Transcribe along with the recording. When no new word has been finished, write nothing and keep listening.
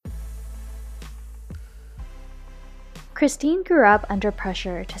Christine grew up under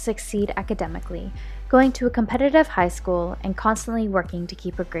pressure to succeed academically, going to a competitive high school and constantly working to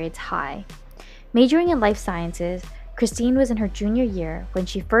keep her grades high. Majoring in life sciences, Christine was in her junior year when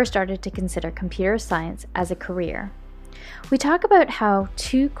she first started to consider computer science as a career. We talk about how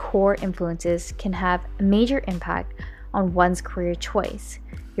two core influences can have a major impact on one's career choice: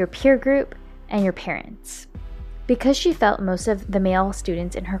 your peer group and your parents. Because she felt most of the male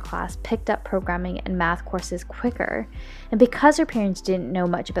students in her class picked up programming and math courses quicker, and because her parents didn't know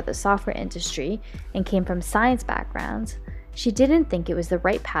much about the software industry and came from science backgrounds, she didn't think it was the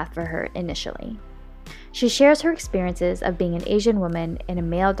right path for her initially. She shares her experiences of being an Asian woman in a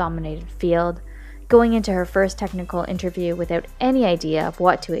male-dominated field, going into her first technical interview without any idea of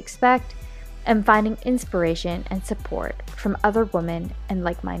what to expect, and finding inspiration and support from other women and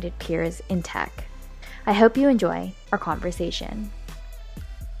like-minded peers in tech. I hope you enjoy our conversation.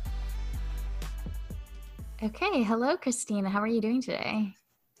 Okay, hello, Christina. How are you doing today?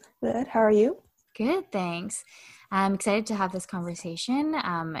 Good. How are you? Good, thanks. I'm excited to have this conversation.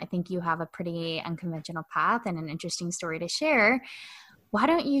 I think you have a pretty unconventional path and an interesting story to share. Why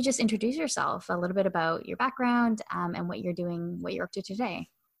don't you just introduce yourself, a little bit about your background and what you're doing, what you're up to today?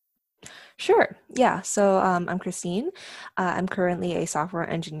 Sure. Yeah. So I'm Christine. I'm currently a software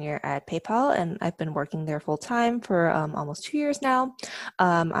engineer at PayPal, and I've been working there full time for almost 2 years now.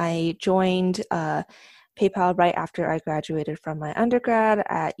 I joined PayPal right after I graduated from my undergrad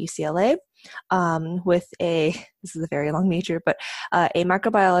at UCLA with this is a very long major, but a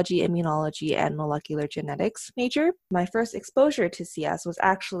microbiology, immunology, and molecular genetics major. My first exposure to CS was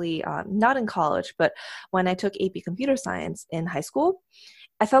actually not in college, but when I took AP Computer Science in high school.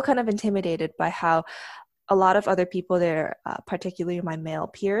 I felt kind of intimidated by how a lot of other people there, particularly my male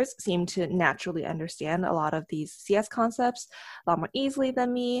peers, seemed to naturally understand a lot of these CS concepts a lot more easily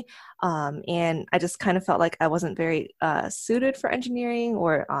than me. And I just kind of felt like I wasn't very suited for engineering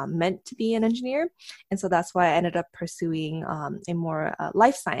or meant to be an engineer. And so that's why I ended up pursuing a more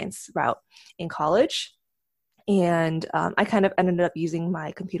life science route in college. And I kind of ended up using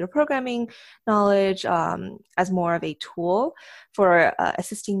my computer programming knowledge as more of a tool for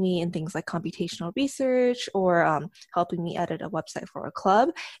assisting me in things like computational research or helping me edit a website for a club.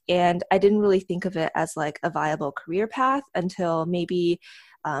 And I didn't really think of it as like a viable career path until maybe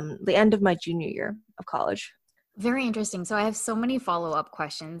the end of my junior year of college. Very interesting. So I have so many follow-up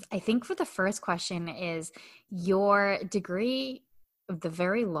questions. I think for the first question is your degree. The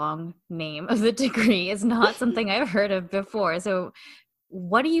very long name of the degree is not something I've heard of before. So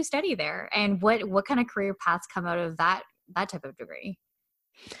what do you study there, and what kind of career paths come out of that type of degree?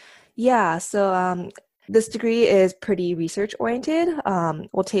 Yeah, so this degree is pretty research oriented.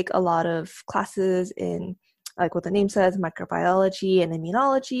 We'll take a lot of classes in, like what the name says, microbiology and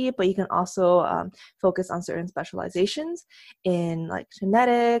immunology, but you can also focus on certain specializations in like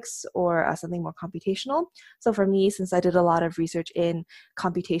genetics or something more computational. So for me, since I did a lot of research in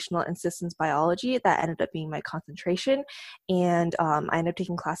computational and systems biology, that ended up being my concentration. And I ended up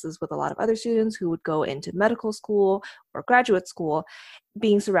taking classes with a lot of other students who would go into medical school or graduate school,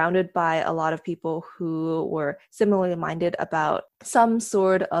 being surrounded by a lot of people who were similarly minded about some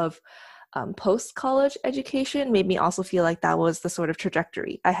sort of post-college education made me also feel like that was the sort of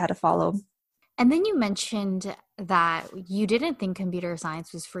trajectory I had to follow. And then you mentioned that you didn't think computer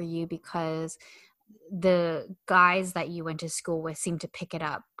science was for you because the guys that you went to school with seemed to pick it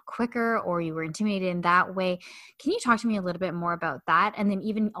up quicker, or you were intimidated in that way. Can you talk to me a little bit more about that? And then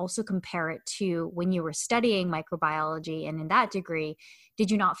even also compare it to when you were studying microbiology and in that degree,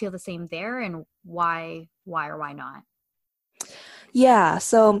 did you not feel the same there? And why or why not? Yeah,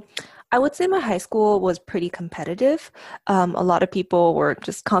 so I would say my high school was pretty competitive. A lot of people were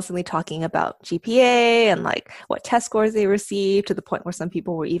just constantly talking about GPA and like what test scores they received, to the point where some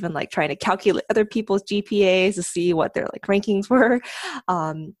people were even like trying to calculate other people's GPAs to see what their like rankings were.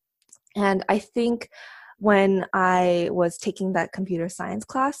 And I think when I was taking that computer science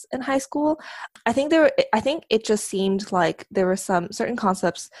class in high school, I think it just seemed like there were some certain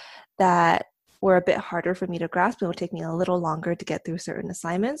concepts that were a bit harder for me to grasp. It would take me a little longer to get through certain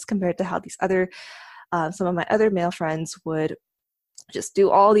assignments compared to how some of my other male friends would just do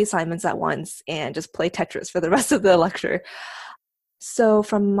all the assignments at once and just play Tetris for the rest of the lecture. So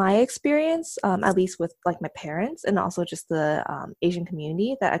from my experience, at least with like my parents and also just the Asian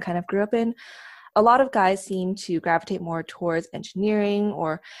community that I kind of grew up in, a lot of guys seem to gravitate more towards engineering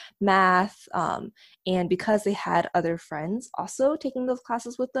or math. And because they had other friends also taking those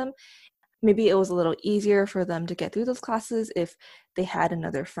classes with them, maybe it was a little easier for them to get through those classes if they had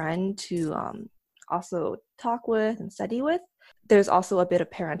another friend to also talk with and study with. There's also a bit of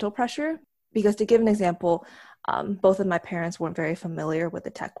parental pressure. Because to give an example, both of my parents weren't very familiar with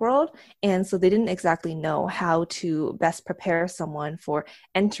the tech world, and so they didn't exactly know how to best prepare someone for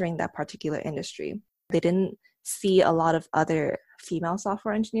entering that particular industry. They didn't see a lot of other female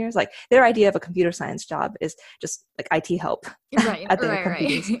software engineers. Like their idea of a computer science job is just like IT help Right, at their right,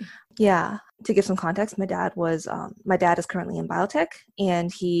 companies. right. Yeah. To give some context, my dad is currently in biotech,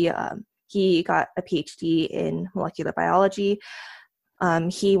 and he got a PhD in molecular biology.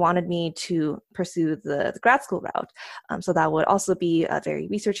 He wanted me to pursue the grad school route. So that would also be very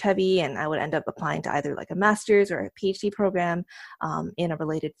research heavy, and I would end up applying to either like a master's or a PhD program in a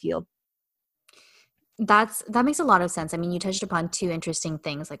related field. That makes a lot of sense. I mean, you touched upon two interesting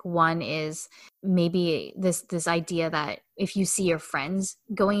things. Like one is maybe this idea that if you see your friends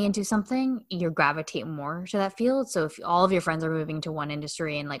going into something, you gravitate more to that field. So if all of your friends are moving to one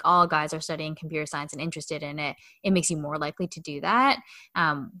industry and like all guys are studying computer science and interested in it, it makes you more likely to do that.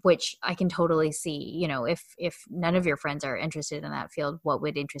 Which I can totally see. You know, if none of your friends are interested in that field, what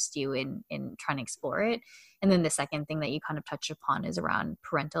would interest you in trying to explore it? And then the second thing that you kind of touched upon is around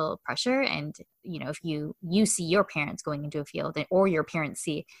parental pressure. And, you know, if you see your parents going into a field, or your parents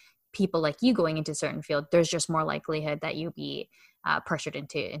see people like you going into a certain field, there's just more likelihood that you'll be pressured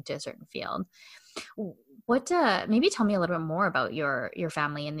into a certain field. What, maybe tell me a little bit more about your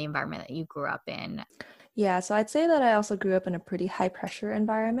family and the environment that you grew up in. Yeah, so I'd say that I also grew up in a pretty high pressure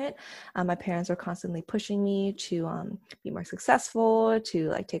environment. My parents were constantly pushing me to be more successful, to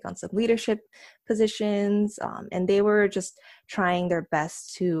like take on some leadership positions, and they were just trying their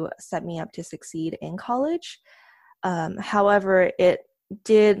best to set me up to succeed in college. However, it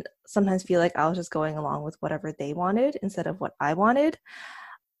did sometimes feel like I was just going along with whatever they wanted instead of what I wanted.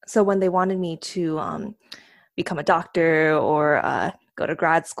 So when they wanted me to become a doctor or go to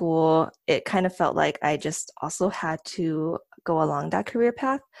grad school, it kind of felt like I just also had to go along that career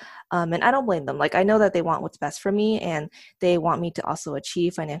path. And I don't blame them. Like, I know that they want what's best for me, and they want me to also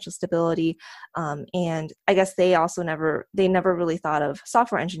achieve financial stability. And I guess they never really thought of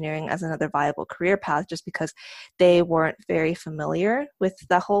software engineering as another viable career path, just because they weren't very familiar with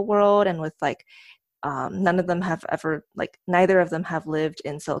that whole world and with like neither of them have lived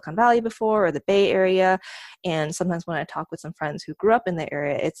in Silicon Valley before or the Bay Area. And sometimes when I talk with some friends who grew up in the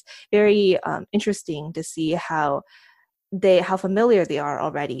area, it's very interesting to see how familiar they are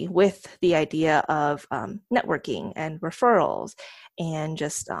already with the idea of networking and referrals, and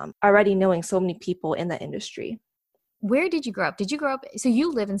just already knowing so many people in the industry. Where did you grow up? Did you grow up? So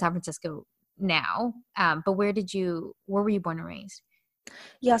you live in San Francisco now, but where were you born and raised?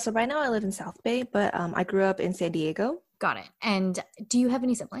 Yeah, so right now I live in South Bay, but I grew up in San Diego. Got it. And do you have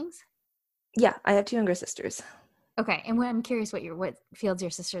any siblings? Yeah, I have two younger sisters. Okay. And I'm curious what fields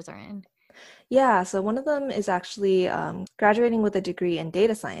your sisters are in. Yeah, so one of them is actually graduating with a degree in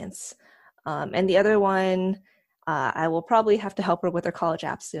data science. And the other one, I will probably have to help her with her college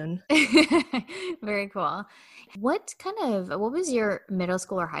app soon. Very cool. What was your middle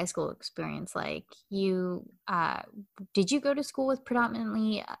school or high school experience like? Did you go to school with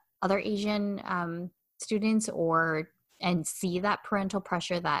predominantly other Asian students, and see that parental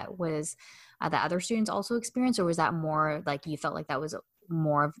pressure that was that other students also experienced, or was that more like you felt like that was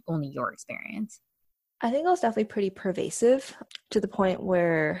more of only your experience? I think it was definitely pretty pervasive, to the point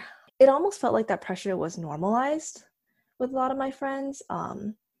where it almost felt like that pressure was normalized with a lot of my friends.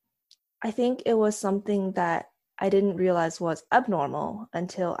 I think it was something that I didn't realize was abnormal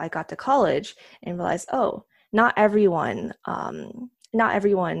until I got to college and realized, oh, not everyone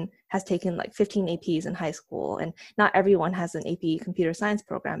has taken like 15 APs in high school, and not everyone has an AP computer science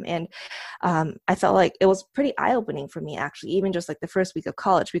program. And I felt like it was pretty eye-opening for me, actually, even just like the first week of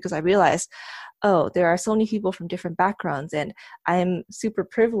college, because I realized, oh, there are so many people from different backgrounds, and I'm super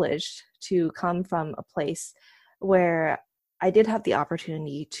privileged to come from a place where I did have the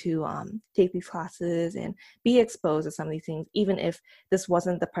opportunity to take these classes and be exposed to some of these things, even if this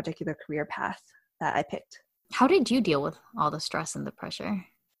wasn't the particular career path that I picked. How did you deal with all the stress and the pressure?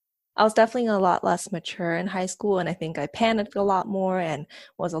 I was definitely a lot less mature in high school, and I think I panicked a lot more and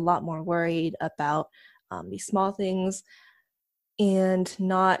was a lot more worried about these small things. And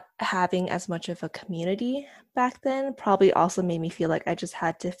not having as much of a community back then probably also made me feel like I just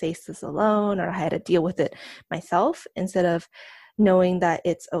had to face this alone, or I had to deal with it myself, instead of knowing that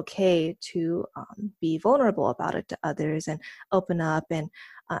it's okay to be vulnerable about it to others and open up and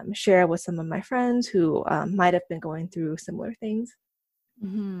share with some of my friends who might have been going through similar things.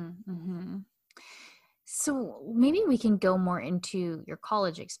 Mm-hmm, mm-hmm. So maybe we can go more into your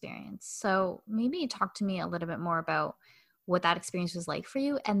college experience. So maybe talk to me a little bit more about what that experience was like for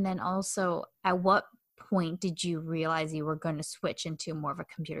you, and then also at what point did you realize you were going to switch into more of a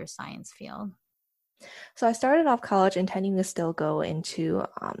computer science field? So I started off college intending to still go into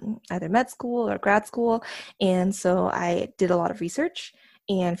either med school or grad school. And so I did a lot of research.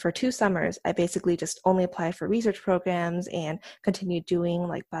 And for 2 summers, I basically just only applied for research programs and continued doing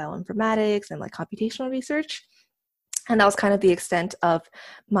like bioinformatics and like computational research. And that was kind of the extent of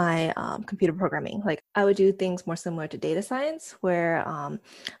my computer programming. Like I would do things more similar to data science, where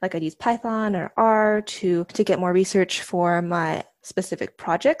like I'd use Python or R to get more research for my specific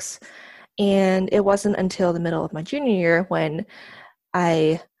projects. And it wasn't until the middle of my junior year when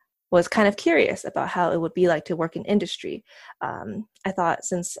I was kind of curious about how it would be like to work in industry. I thought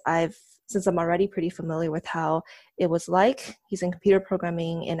since I'm already pretty familiar with how it was like using computer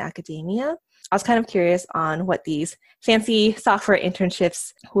programming in academia, I was kind of curious on what these fancy software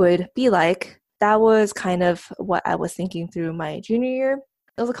internships would be like. That was kind of what I was thinking through my junior year.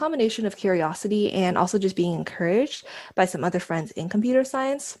 It was a combination of curiosity and also just being encouraged by some other friends in computer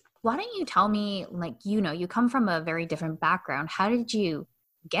science. Why don't you tell me, like, you come from a very different background. How did you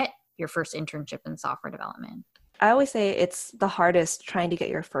get your first internship in software development? I always say it's the hardest trying to get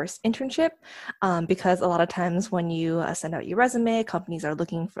your first internship because a lot of times when you send out your resume, companies are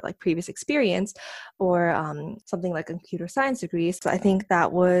looking for like previous experience or something like a computer science degree. So I think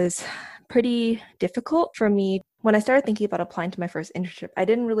that was pretty difficult for me. When I started thinking about applying to my first internship, I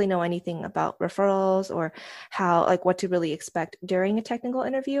didn't really know anything about referrals or how, like, what to really expect during a technical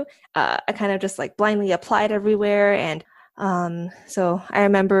interview. I kind of just like blindly applied everywhere. And so I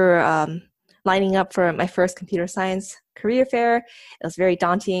remember lining up for my first computer science career fair. It was very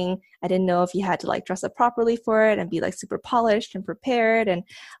daunting. I didn't know if you had to like dress up properly for it and be like super polished and prepared. And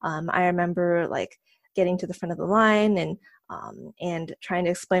I remember like getting to the front of the line and trying to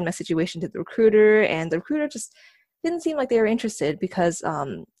explain my situation to the recruiter, and the recruiter just didn't seem like they were interested because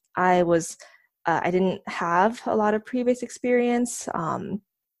I didn't have a lot of previous experience,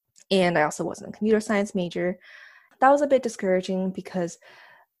 and I also wasn't a computer science major. That was a bit discouraging because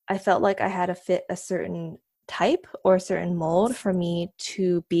I felt like I had to fit a certain type or a certain mold for me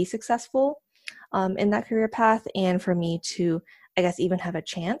to be successful in that career path and for me to, I guess, even have a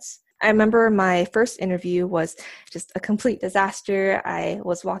chance. I remember my first interview was just a complete disaster. I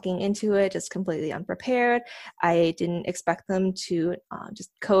was walking into it just completely unprepared. I didn't expect them to just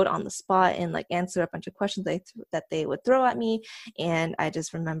code on the spot and like answer a bunch of questions that they would throw at me. And I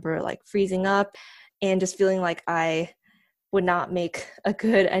just remember like freezing up and just feeling like I would not make a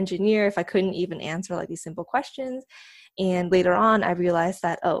good engineer if I couldn't even answer like these simple questions. And later on, I realized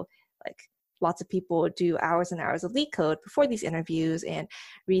that, like lots of people do hours and hours of leak code before these interviews and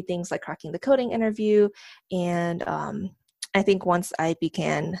read things like Cracking the Coding interview. And I think once I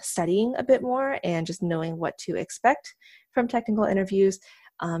began studying a bit more and just knowing what to expect from technical interviews,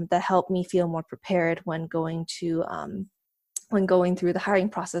 that helped me feel more prepared when going through the hiring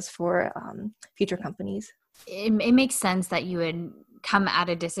process for future companies. It makes sense that you would come at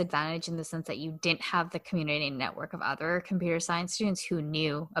a disadvantage in the sense that you didn't have the community network of other computer science students who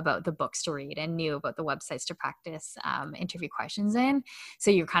knew about the books to read and knew about the websites to practice interview questions in. So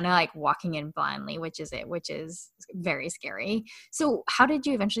you're kind of like walking in blindly, which is very scary. So how did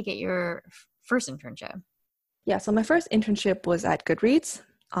you eventually get your first internship? Yeah, so my first internship was at Goodreads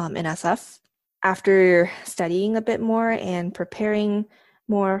in SF. After studying a bit more and preparing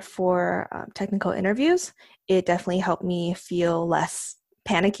more for technical interviews, it definitely helped me feel less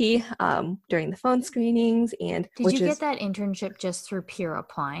panicky during the phone screenings. And did you get that internship just through peer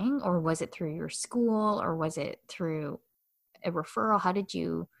applying, or was it through your school, or was it through a referral? How did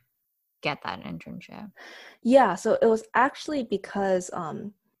you get that internship? Yeah, so it was actually because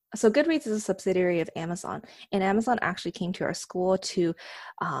so Goodreads is a subsidiary of Amazon, and Amazon actually came to our school to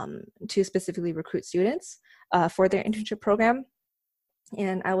specifically recruit students for their internship program.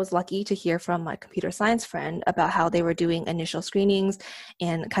 And I was lucky to hear from my computer science friend about how they were doing initial screenings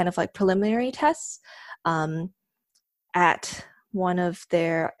and kind of like preliminary tests at one of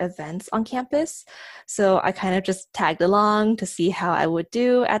their events on campus. So I kind of just tagged along to see how I would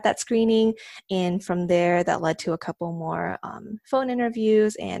do at that screening. And from there, that led to a couple more phone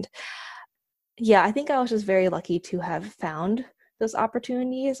interviews. And yeah, I think I was just very lucky to have found those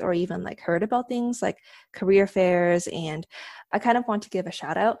opportunities or even like heard about things like career fairs. And I kind of want to give a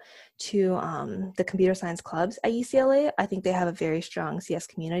shout out to the computer science clubs at UCLA. I think they have a very strong CS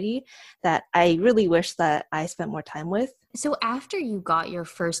community that I really wish that I spent more time with. So after you got your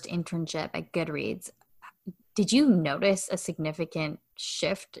first internship at Goodreads, did you notice a significant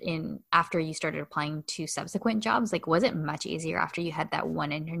shift in after you started applying to subsequent jobs? Like, was it much easier after you had that one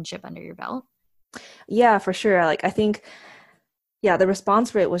internship under your belt? Yeah, for sure. Like, I think yeah, the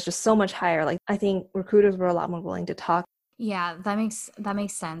response rate was just so much higher. Like I think recruiters were a lot more willing to talk. Yeah, that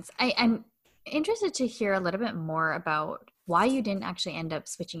makes sense. I'm interested to hear a little bit more about why you didn't actually end up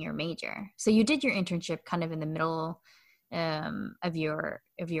switching your major. So you did your internship kind of in the middle of your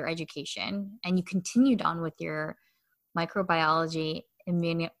education, and you continued on with your microbiology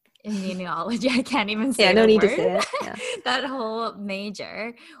immunology. I can't even Yeah, say no the need to word. say it. Yeah. That whole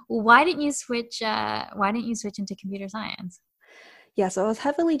major. Why didn't you switch? Why didn't you switch into computer science? Yeah, so I was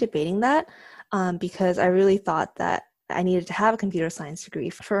heavily debating that because I really thought that I needed to have a computer science degree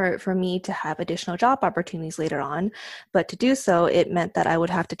for me to have additional job opportunities later on. But to do so, it meant that I would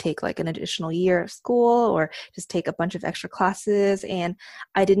have to take like an additional year of school or just take a bunch of extra classes. And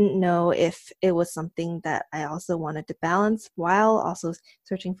I didn't know if it was something that I also wanted to balance while also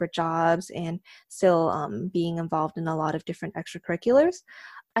searching for jobs and still being involved in a lot of different extracurriculars.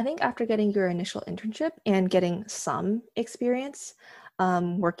 I think after getting your initial internship and getting some experience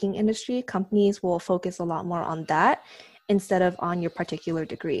working industry, companies will focus a lot more on that instead of on your particular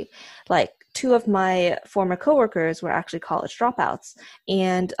degree. Like two of my former coworkers were actually college dropouts,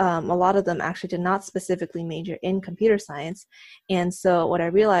 and a lot of them actually did not specifically major in computer science. And so what I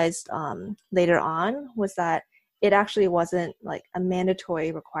realized later on was that it actually wasn't like a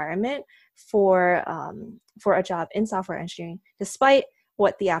mandatory requirement for a job in software engineering, despite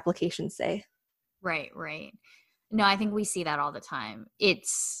what the applications say. Right, right. No, I think we see that all the time.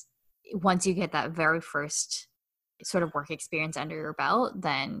 It's once you get that very first sort of work experience under your belt,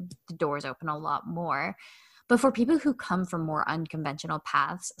 then the doors open a lot more. But for people who come from more unconventional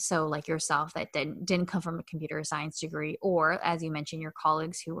paths, so like yourself that didn't come from a computer science degree, or as you mentioned, your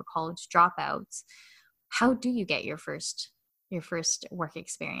colleagues who were college dropouts, how do you get your first work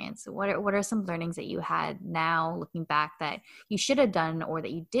experience? What are some learnings that you had now looking back that you should have done or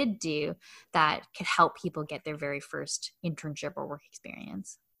that you did do that could help people get their very first internship or work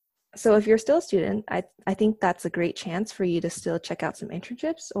experience? So if you're still a student, I think that's a great chance for you to still check out some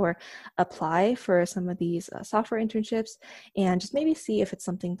internships or apply for some of these software internships and just maybe see if it's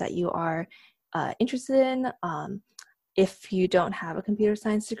something that you are interested in. If you don't have a computer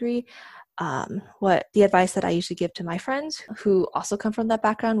science degree, what the advice that I usually give to my friends who also come from that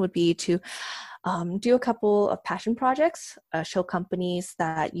background would be to do a couple of passion projects, show companies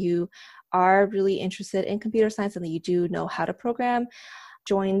that you are really interested in computer science and that you do know how to program.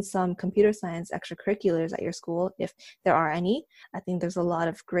 Join some computer science extracurriculars at your school if there are any. I think there's a lot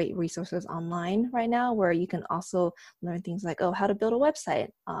of great resources online right now where you can also learn things like, how to build a website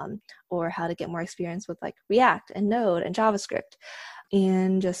or how to get more experience with like React and Node and JavaScript.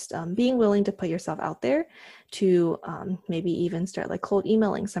 And just being willing to put yourself out there to maybe even start like cold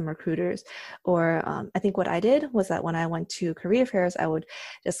emailing some recruiters. Or I think what I did was that when I went to career fairs, I would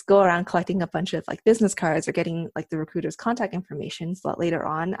just go around collecting a bunch of like business cards or getting like the recruiter's contact information so that later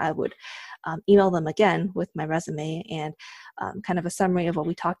on I would email them again with my resume and kind of a summary of what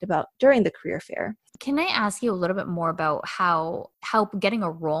we talked about during the career fair. Can I ask you a little bit more about how getting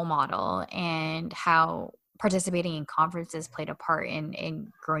a role model and how participating in conferences played a part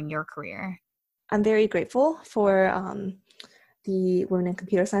in growing your career? I'm very grateful for the Women in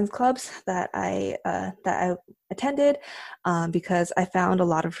Computer Science clubs that I attended because I found a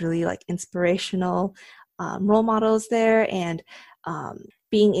lot of really like inspirational role models there, and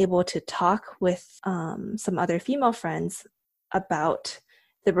being able to talk with some other female friends about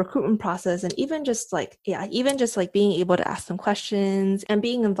the recruitment process, and even just like being able to ask them questions and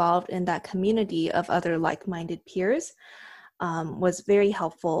being involved in that community of other like-minded peers was very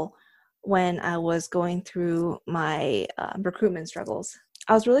helpful when I was going through my recruitment struggles.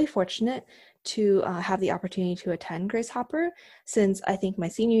 I was really fortunate to have the opportunity to attend Grace Hopper, since I think my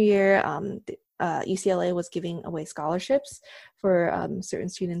senior year, UCLA was giving away scholarships for certain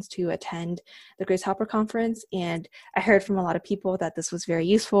students to attend the Grace Hopper conference. And I heard from a lot of people that this was very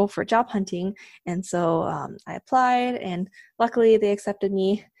useful for job hunting. And so I applied, and luckily they accepted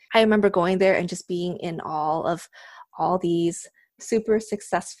me. I remember going there and just being in awe of all these super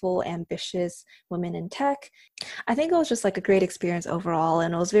successful, ambitious women in tech. I think it was just like a great experience overall,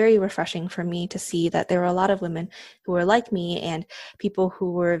 and it was very refreshing for me to see that there were a lot of women who were like me and people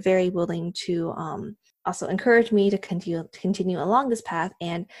who were very willing to also encourage me to continue along this path.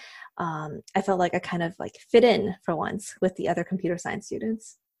 And I felt like I kind of like fit in for once with the other computer science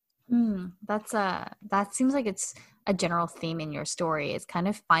students. That seems like it's a general theme in your story. It's kind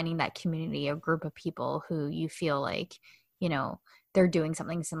of finding that community, a group of people who you feel like, they're doing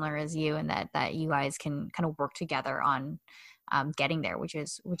something similar as you, and that you guys can kind of work together on getting there, which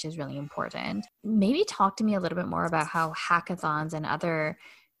is really important. Maybe talk to me a little bit more about how hackathons and other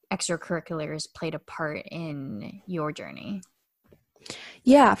extracurriculars played a part in your journey.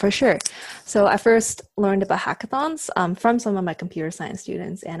 Yeah, for sure. So I first learned about hackathons from some of my computer science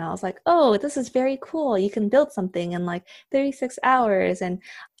students, and I was like, oh, this is very cool. You can build something in like 36 hours, and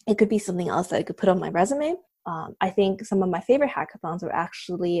it could be something else that I could put on my resume. I think some of my favorite hackathons were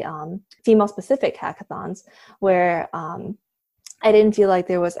actually female-specific hackathons, where I didn't feel like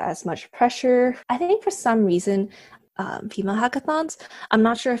there was as much pressure. I think for some reason, female hackathons, I'm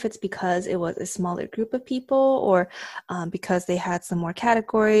not sure if it's because it was a smaller group of people or because they had some more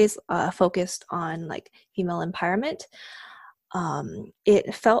categories focused on like female empowerment.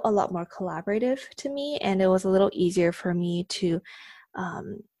 It felt a lot more collaborative to me, and it was a little easier for me to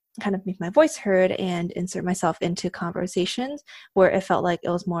um, kind of make my voice heard and insert myself into conversations where it felt like it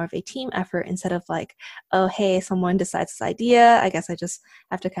was more of a team effort instead of like, oh, hey, someone decides this idea. I guess I just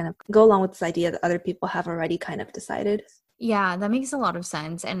have to kind of go along with this idea that other people have already kind of decided. Yeah, that makes a lot of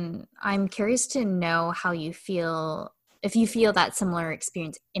sense. And I'm curious to know how you feel, if you feel that similar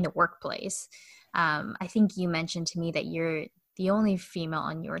experience in the workplace. I think you mentioned to me that you're the only female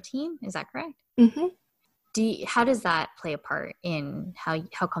on your team. Is that correct? Mm-hmm. How does that play a part in how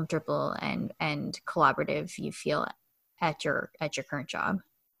comfortable and collaborative you feel at your current job?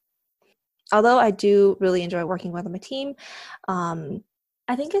 Although I do really enjoy working with my team, um,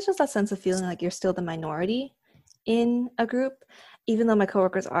 I think it's just that sense of feeling like you're still the minority in a group, even though my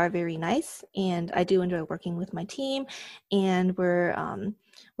coworkers are very nice and I do enjoy working with my team, and we're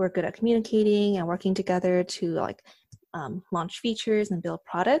good at communicating and working together to like launch features and build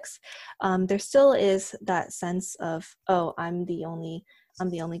products. There still is that sense of, oh, I'm the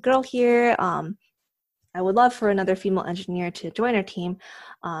only girl here. I would love for another female engineer to join our team,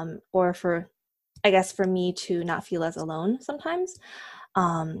 or for, I guess, for me to not feel as alone sometimes.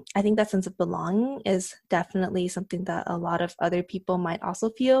 I think that sense of belonging is definitely something that a lot of other people might also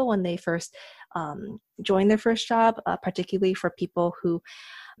feel when they first join their first job, particularly for people who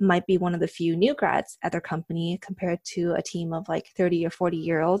might be one of the few new grads at their company compared to a team of like 30 or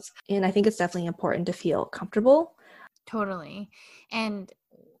 40-year-olds. And I think it's definitely important to feel comfortable. Totally. And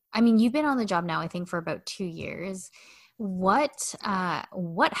I mean, you've been on the job now, I think, for about 2 years. What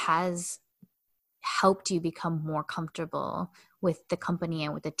has helped you become more comfortable with the company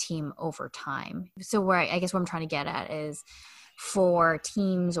and with the team over time? So where I guess what I'm trying to get at is for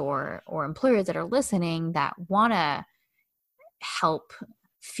teams or employers that are listening that want to help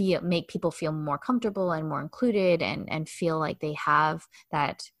make people feel more comfortable and more included and feel like they have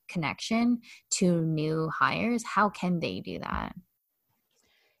that connection to new hires, how can they do that?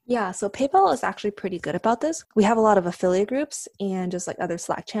 Yeah, so PayPal is actually pretty good about this. We have a lot of affiliate groups and just like other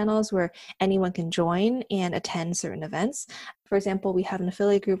Slack channels where anyone can join and attend certain events. For example, we have an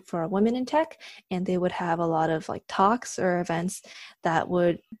affiliate group for women in tech, and they would have a lot of like talks or events that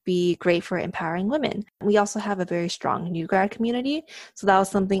would be great for empowering women. We also have a very strong new grad community. So that was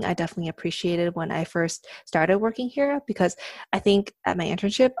something I definitely appreciated when I first started working here, because I think at my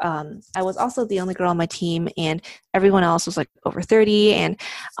internship, I was also the only girl on my team, and everyone else was like over 30. And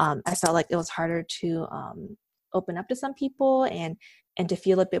I felt like it was harder to open up to some people and to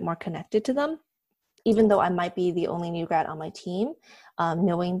feel a bit more connected to them, even though I might be the only new grad on my team.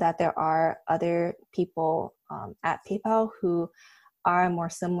 Knowing that there are other people at PayPal who are more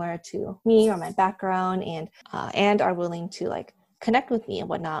similar to me or my background and are willing to like connect with me and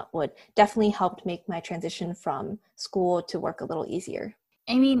whatnot would definitely help make my transition from school to work a little easier.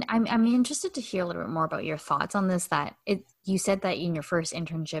 I mean, I'm interested to hear a little bit more about your thoughts on this. You said that in your first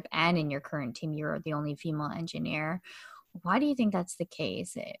internship and in your current team, you're the only female engineer. Why do you think that's the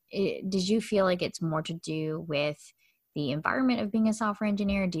case? Did you feel like it's more to do with the environment of being a software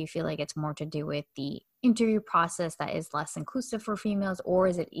engineer? Do you feel like it's more to do with the interview process that is less inclusive for females, or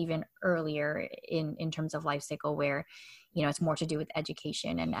is it even earlier in terms of life cycle where, it's more to do with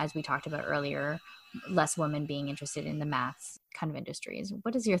education and, as we talked about earlier, less women being interested in the maths kind of industries?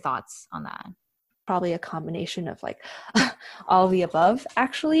 What is your thoughts on that? Probably a combination of like all of the above,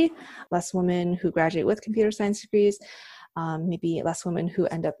 actually. Less women who graduate with computer science degrees, maybe less women who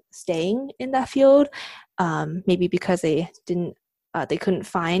end up staying in that field, maybe because they couldn't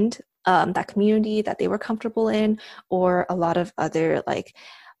find that community that they were comfortable in, or a lot of other like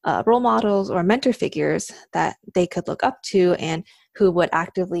role models or mentor figures that they could look up to and who would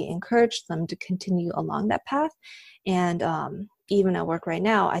actively encourage them to continue along that path. And even at work right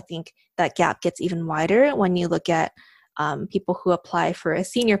now, I think that gap gets even wider when you look at people who apply for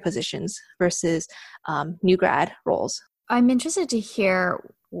senior positions versus new grad roles. I'm interested to hear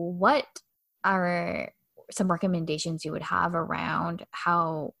what are some recommendations you would have around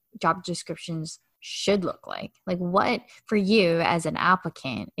how job descriptions should look like? Like, what for you as an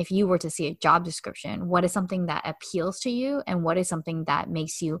applicant, if you were to see a job description, what is something that appeals to you, and what is something that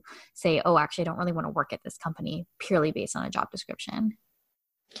makes you say, oh, actually, I don't really want to work at this company purely based on a job description?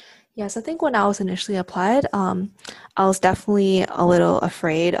 Yes, I think when I was initially applied, I was definitely a little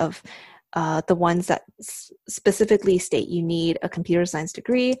afraid of the ones that specifically state you need a computer science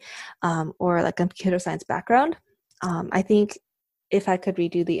degree or like a computer science background. I think if I could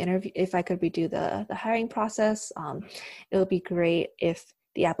redo the interview, if I could redo the hiring process, it would be great if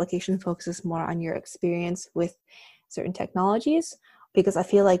the application focuses more on your experience with certain technologies, because I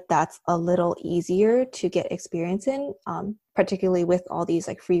feel like that's a little easier to get experience in, particularly with all these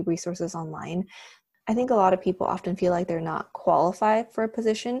like free resources online. I think a lot of people often feel like they're not qualified for a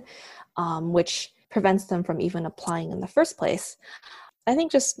position, which prevents them from even applying in the first place. I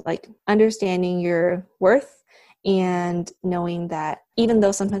think just like understanding your worth and knowing that even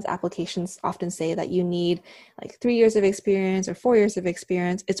though sometimes applications often say that you need like 3 years of experience or 4 years of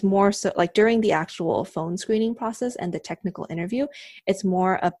experience, it's more so like during the actual phone screening process and the technical interview, it's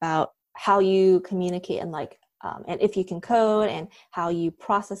more about how you communicate and like and if you can code and how you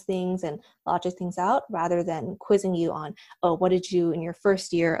process things and logic things out, rather than quizzing you on, oh, what did you do in your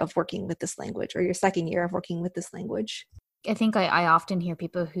first year of working with this language or your second year of working with this language. I think I often hear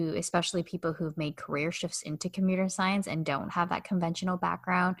people who, especially people who've made career shifts into computer science and don't have that conventional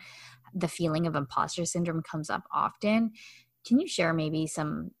background, the feeling of imposter syndrome comes up often. Can you share maybe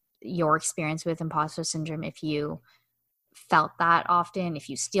your experience with imposter syndrome, if you felt that often, if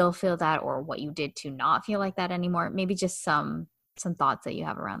you still feel that, or what you did to not feel like that anymore? Maybe just some thoughts that you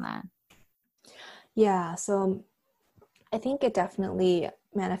have around that. Yeah, so I think it definitely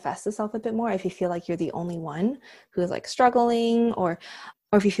manifests itself a bit more if you feel like you're the only one who is like struggling, or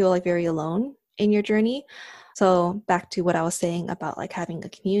if you feel like very alone in your journey. So back to what I was saying about like having a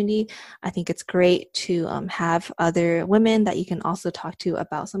community, I think it's great to have other women that you can also talk to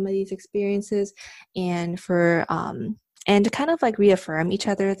about some of these experiences, and to kind of like reaffirm each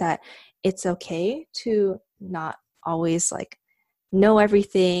other that it's okay to not always like know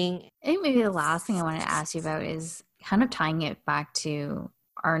everything. I think maybe the last thing I want to ask you about is kind of tying it back to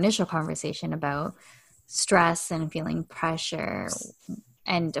our initial conversation about stress and feeling pressure,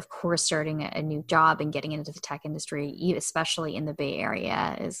 and of course starting a new job and getting into the tech industry, especially in the Bay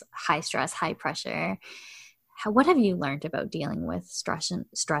Area, is high stress, high pressure. What have you learned about dealing with stress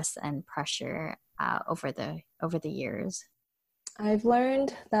and pressure over the years? I've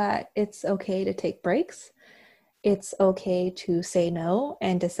learned that it's okay to take breaks. It's okay to say no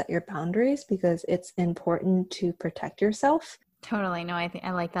and to set your boundaries, because it's important to protect yourself. Totally. No,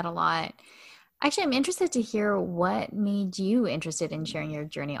 I like that a lot. Actually, I'm interested to hear what made you interested in sharing your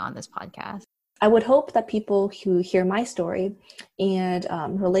journey on this podcast. I would hope that people who hear my story and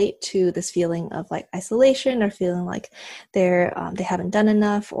relate to this feeling of like isolation, or feeling like they haven't done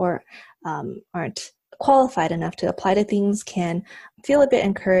enough, or aren't qualified enough to apply to things, can feel a bit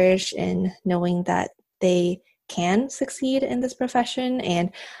encouraged in knowing that they can succeed in this profession,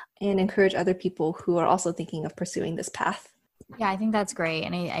 and encourage other people who are also thinking of pursuing this path. Yeah, I think that's great.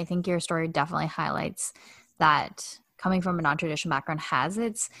 And I think your story definitely highlights that coming from a non-traditional background has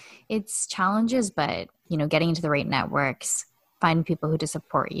its challenges, but getting into the right networks, finding people who to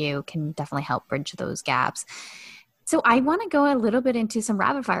support you can definitely help bridge those gaps. So I want to go a little bit into some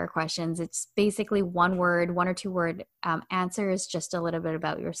rapid fire questions. It's basically one or two word answers, just a little bit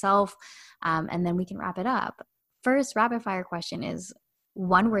about yourself, and then we can wrap it up. First rapid fire question is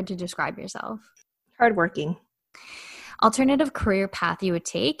one word to describe yourself. Hardworking. Alternative career path you would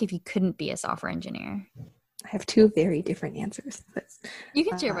take if you couldn't be a software engineer. I have two very different answers. You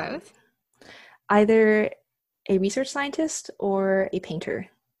can share both. Either a research scientist or a painter.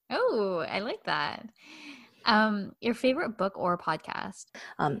 Oh, I like that. Your favorite book or podcast?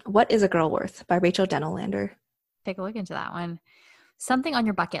 What is a Girl Worth by Rachel Denolander. Take a look into that one. Something on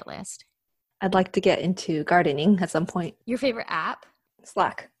your bucket list? I'd like to get into gardening at some point. Your favorite app?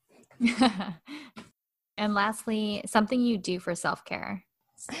 Slack. And lastly, something you do for self-care?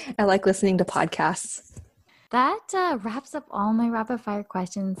 I like listening to podcasts. That wraps up all my rapid fire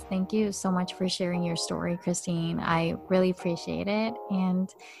questions. Thank you so much for sharing your story, Christine. I really appreciate it,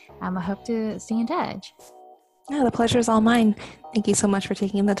 and I hope to stay in touch. Yeah, the pleasure is all mine. Thank you so much for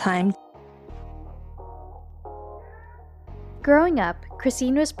taking the time. Growing up,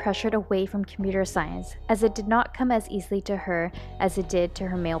 Christine was pressured away from computer science, as it did not come as easily to her as it did to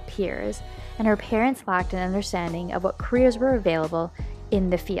her male peers, and her parents lacked an understanding of what careers were available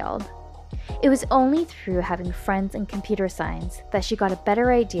in the field. It was only through having friends in computer science that she got a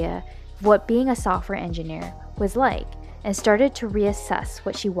better idea of what being a software engineer was like, and started to reassess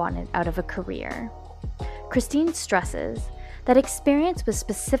what she wanted out of a career. Christine stresses that experience with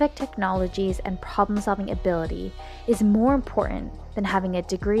specific technologies and problem-solving ability is more important than having a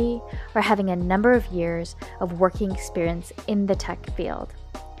degree or having a number of years of working experience in the tech field.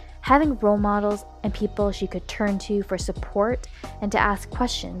 Having role models and people she could turn to for support and to ask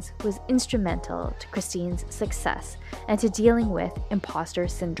questions was instrumental to Christine's success and to dealing with imposter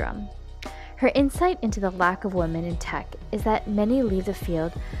syndrome. Her insight into the lack of women in tech is that many leave the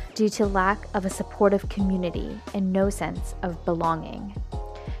field due to lack of a supportive community and no sense of belonging.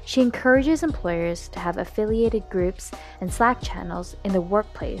 She encourages employers to have affiliated groups and Slack channels in the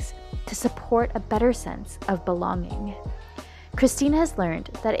workplace to support a better sense of belonging. Christine has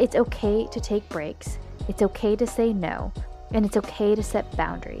learned that it's okay to take breaks, it's okay to say no, and it's okay to set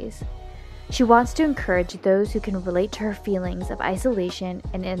boundaries. She wants to encourage those who can relate to her feelings of isolation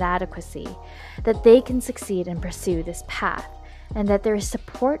and inadequacy that they can succeed and pursue this path, and that there is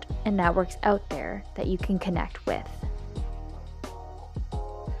support and networks out there that you can connect with.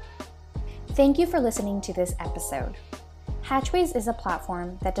 Thank you for listening to this episode. Hatchways is a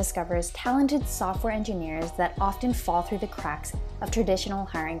platform that discovers talented software engineers that often fall through the cracks of traditional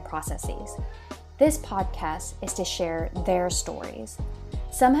hiring processes. This podcast is to share their stories.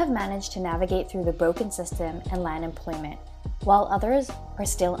 Some have managed to navigate through the broken system and land employment, while others are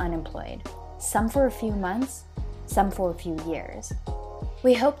still unemployed, some for a few months, some for a few years.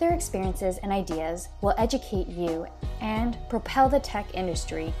 We hope their experiences and ideas will educate you and propel the tech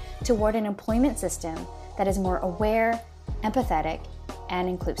industry toward an employment system that is more aware, empathetic, and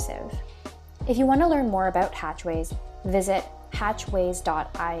inclusive. If you want to learn more about Hatchways, visit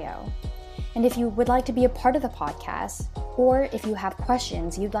hatchways.io. And if you would like to be a part of the podcast, or if you have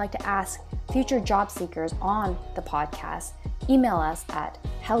questions you'd like to ask future job seekers on the podcast, email us at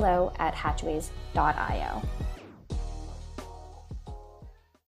hello@hatchways.io.